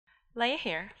Leah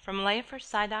here from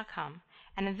LeahForSci.com,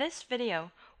 and in this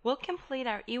video we'll complete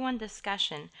our E1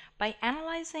 discussion by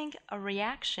analyzing a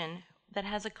reaction that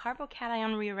has a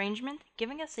carbocation rearrangement,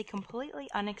 giving us a completely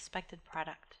unexpected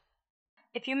product.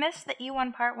 If you missed the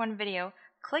E1 Part 1 video,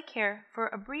 click here for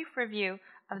a brief review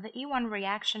of the E1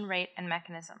 reaction rate and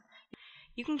mechanism.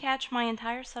 You can catch my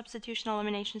entire substitution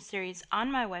elimination series on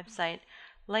my website,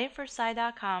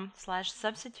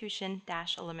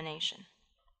 LeahForSci.com/substitution-elimination.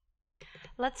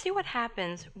 Let's see what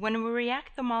happens when we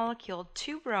react the molecule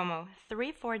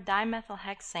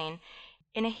 2-bromo-3,4-dimethylhexane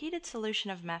in a heated solution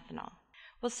of methanol.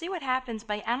 We'll see what happens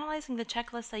by analyzing the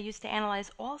checklist I use to analyze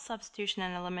all substitution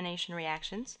and elimination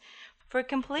reactions. For a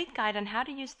complete guide on how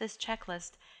to use this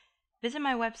checklist, visit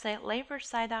my website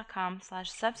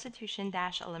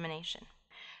LeahForSci.com/substitution-elimination.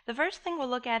 The first thing we'll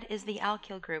look at is the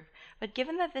alkyl group, but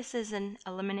given that this is an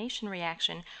elimination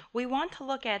reaction, we want to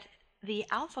look at the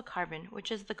alpha carbon,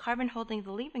 which is the carbon holding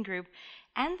the leaving group,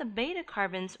 and the beta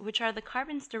carbons, which are the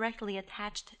carbons directly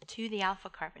attached to the alpha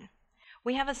carbon.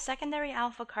 We have a secondary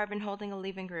alpha carbon holding a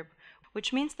leaving group,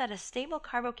 which means that a stable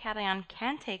carbocation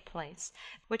can take place,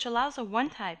 which allows a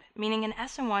 1-type, meaning an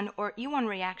SN1 or E1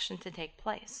 reaction to take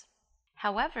place.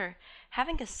 However,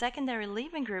 having a secondary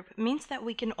leaving group means that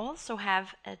we can also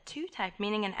have a 2-type,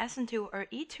 meaning an SN2 or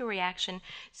E2 reaction,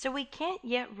 so we can't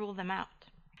yet rule them out.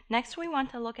 Next, we want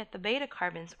to look at the beta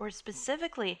carbons, or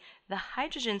specifically the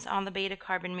hydrogens on the beta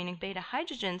carbon, meaning beta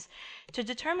hydrogens, to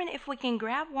determine if we can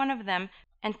grab one of them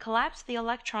and collapse the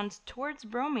electrons towards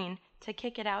bromine to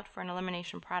kick it out for an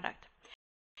elimination product.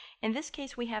 In this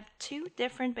case, we have 2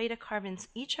 different beta carbons,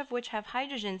 each of which have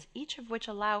hydrogens, each of which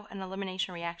allow an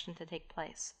elimination reaction to take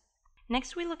place.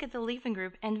 Next, we look at the leaving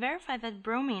group and verify that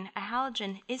bromine, a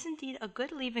halogen, is indeed a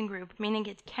good leaving group, meaning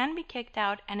it can be kicked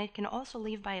out and it can also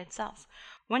leave by itself.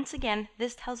 Once again,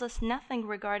 this tells us nothing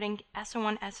regarding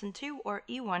SN1, SN2, or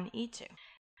E1, E2.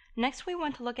 Next, we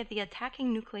want to look at the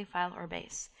attacking nucleophile or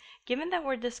base. Given that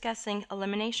we're discussing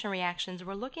elimination reactions,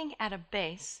 we're looking at a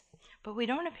base, but we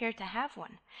don't appear to have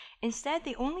one. Instead,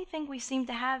 the only thing we seem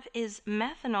to have is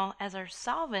methanol as our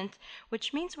solvent,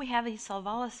 which means we have a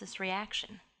solvolysis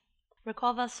reaction.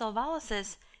 Recall that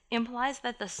solvolysis implies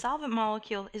that the solvent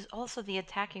molecule is also the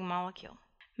attacking molecule.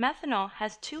 Methanol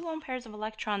has 2 lone pairs of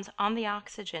electrons on the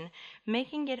oxygen,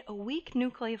 making it a weak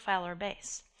nucleophile or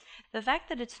base. The fact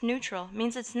that it's neutral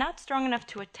means it's not strong enough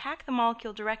to attack the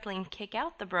molecule directly and kick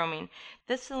out the bromine.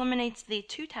 This eliminates the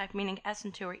 2-type, meaning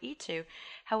SN2 or E2.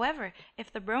 However,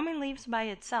 if the bromine leaves by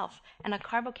itself and a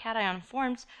carbocation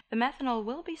forms, the methanol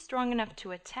will be strong enough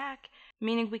to attack,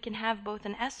 meaning we can have both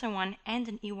an SN1 and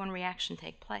an E1 reaction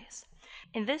take place.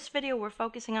 In this video, we're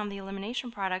focusing on the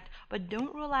elimination product, but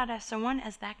don't rule out SN1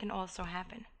 as that can also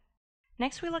happen.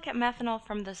 Next, we look at methanol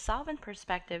from the solvent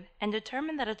perspective and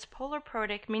determine that it's polar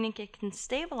protic, meaning it can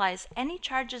stabilize any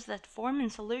charges that form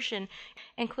in solution,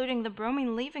 including the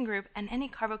bromine leaving group and any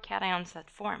carbocations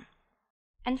that form.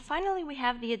 And finally, we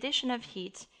have the addition of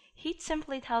heat. Heat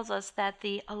simply tells us that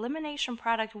the elimination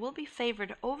product will be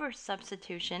favored over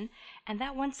substitution, and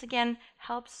that once again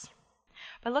helps.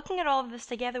 By looking at all of this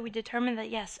together, we determine that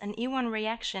yes, an E1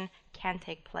 reaction can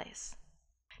take place.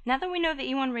 Now that we know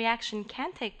the E1 reaction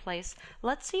can take place,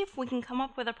 let's see if we can come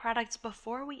up with the products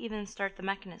before we even start the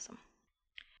mechanism.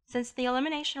 Since the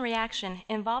elimination reaction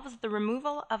involves the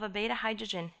removal of a beta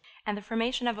hydrogen and the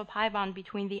formation of a pi bond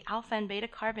between the alpha and beta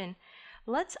carbon,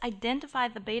 let's identify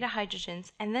the beta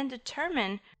hydrogens and then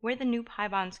determine where the new pi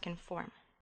bonds can form.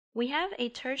 We have a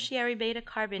tertiary beta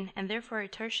carbon and therefore a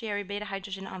tertiary beta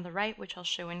hydrogen on the right, which I'll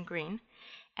show in green,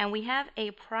 and we have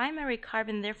a primary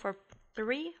carbon, therefore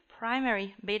 3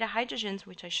 primary beta hydrogens,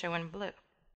 which I show in blue.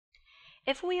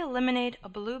 If we eliminate a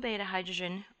blue beta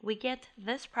hydrogen, we get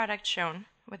this product shown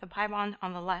with a pi bond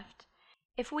on the left.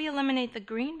 If we eliminate the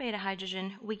green beta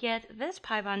hydrogen, we get this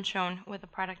pi bond shown with a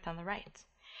product on the right.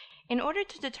 In order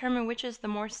to determine which is the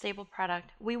more stable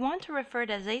product, we want to refer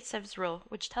to Zaitsev's rule,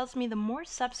 which tells me the more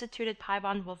substituted pi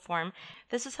bond will form.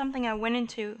 This is something I went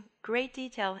into great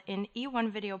detail in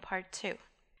E1 video part 2.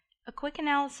 A quick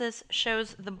analysis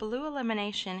shows the blue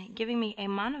elimination giving me a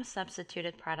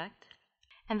monosubstituted product,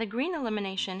 and the green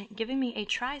elimination giving me a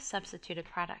tri-substituted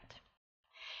product.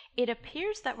 It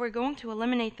appears that we're going to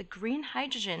eliminate the green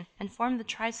hydrogen and form the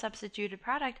tri-substituted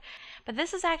product, but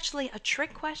this is actually a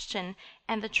trick question,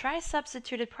 and the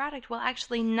tri-substituted product will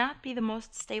actually not be the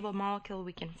most stable molecule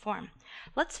we can form.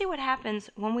 Let's see what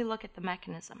happens when we look at the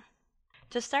mechanism.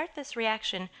 To start this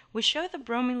reaction, we show the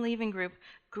bromine leaving group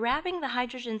grabbing the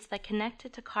hydrogens that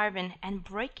connected to carbon and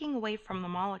breaking away from the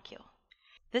molecule.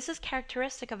 This is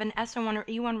characteristic of an SN1 or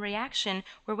E1 reaction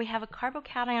where we have a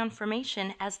carbocation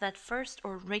formation as that first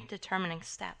or rate determining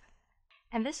step.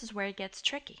 And this is where it gets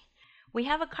tricky. We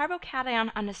have a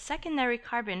carbocation on a secondary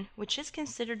carbon, which is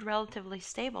considered relatively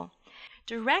stable.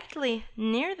 Directly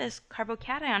near this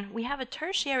carbocation, we have a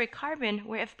tertiary carbon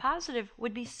where, if positive,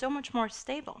 would be so much more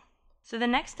stable. So the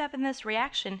next step in this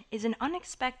reaction is an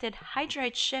unexpected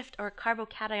hydride shift or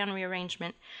carbocation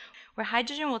rearrangement, where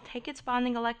hydrogen will take its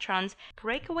bonding electrons,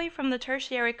 break away from the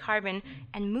tertiary carbon,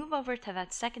 and move over to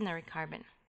that secondary carbon.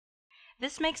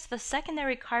 This makes the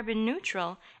secondary carbon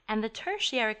neutral, and the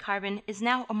tertiary carbon is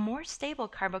now a more stable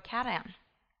carbocation.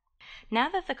 Now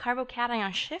that the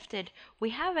carbocation shifted,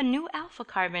 we have a new alpha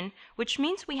carbon, which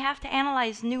means we have to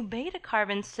analyze new beta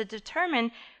carbons to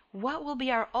determine what will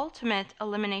be our ultimate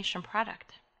elimination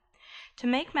product. To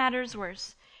make matters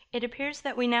worse, it appears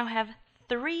that we now have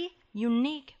 3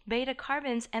 unique beta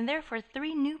carbons and therefore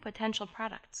 3 new potential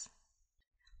products.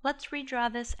 Let's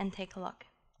redraw this and take a look.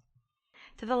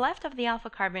 To the left of the alpha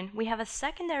carbon, we have a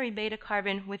secondary beta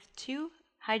carbon with 2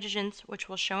 hydrogens, which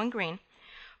we'll show in green.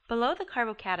 Below the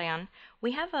carbocation,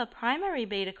 we have a primary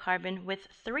beta carbon with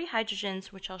 3 hydrogens,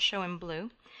 which I'll show in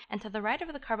blue. And to the right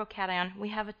of the carbocation, we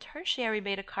have a tertiary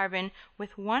beta carbon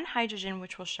with 1 hydrogen,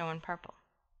 which we'll show in purple.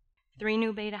 3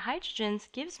 new beta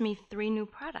hydrogens gives me 3 new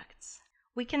products.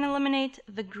 We can eliminate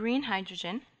the green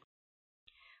hydrogen.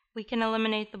 We can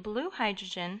eliminate the blue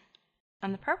hydrogen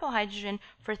and the purple hydrogen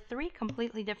for 3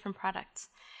 completely different products.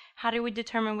 How do we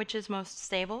determine which is most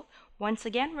stable? Once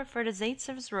again, refer to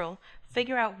Zaitsev's rule.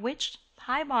 Figure out which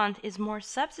pi bond is more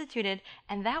substituted,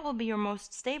 and that will be your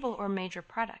most stable or major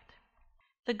product.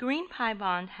 The green pi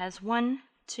bond has 1,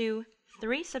 2,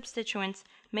 3 substituents,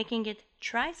 making it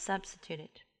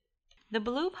tri-substituted. The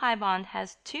blue pi bond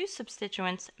has 2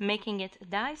 substituents, making it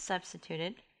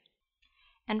di-substituted.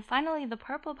 And finally, the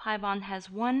purple pi bond has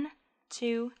 1,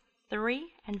 2,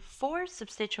 3, and 4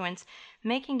 substituents,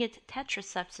 making it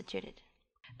tetrasubstituted.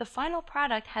 The final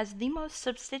product has the most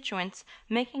substituents,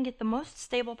 making it the most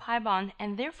stable pi bond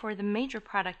and therefore the major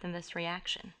product in this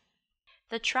reaction.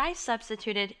 The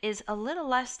tri-substituted is a little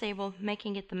less stable,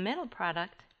 making it the middle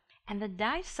product, and the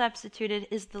di-substituted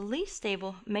is the least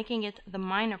stable, making it the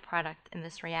minor product in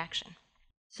this reaction.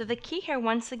 So the key here,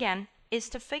 once again, is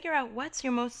to figure out what's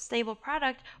your most stable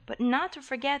product, but not to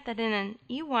forget that in an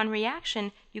E1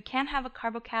 reaction, you can have a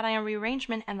carbocation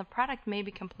rearrangement and the product may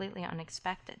be completely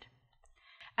unexpected.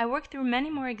 I worked through many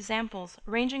more examples,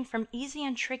 ranging from easy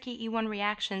and tricky E1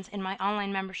 reactions in my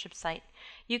online membership site.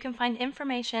 You can find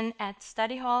information at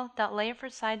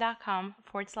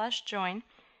studyhall.leahforsci.com/join.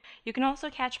 You can also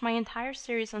catch my entire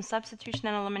series on substitution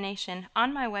and elimination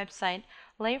on my website,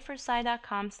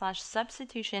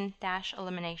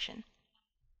 leahforsci.com/substitution-elimination.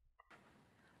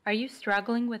 Are you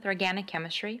struggling with organic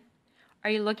chemistry?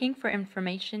 Are you looking for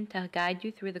information to guide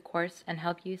you through the course and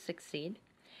help you succeed?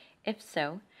 If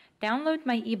so, download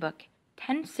my ebook,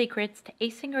 10 Secrets to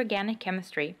Acing Organic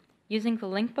Chemistry, using the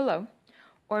link below,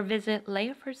 or visit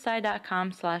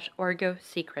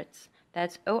leahforsci.com/orgo-secrets.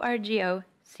 That's ORGO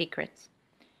secrets.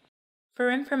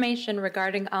 For information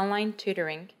regarding online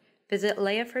tutoring, visit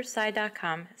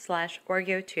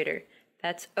leahforsci.com/orgo-tutor.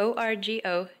 That's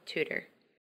ORGO tutor.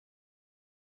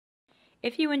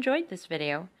 If you enjoyed this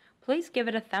video, please give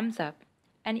it a thumbs up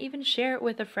and even share it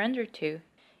with a friend or two.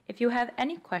 If you have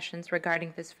any questions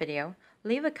regarding this video,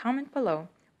 leave a comment below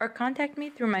or contact me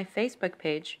through my Facebook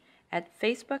page at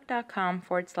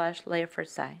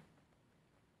facebook.com/leahforsci.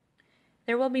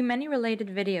 There will be many related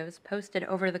videos posted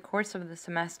over the course of the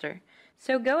semester,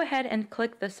 so go ahead and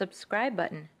click the subscribe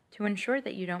button to ensure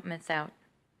that you don't miss out.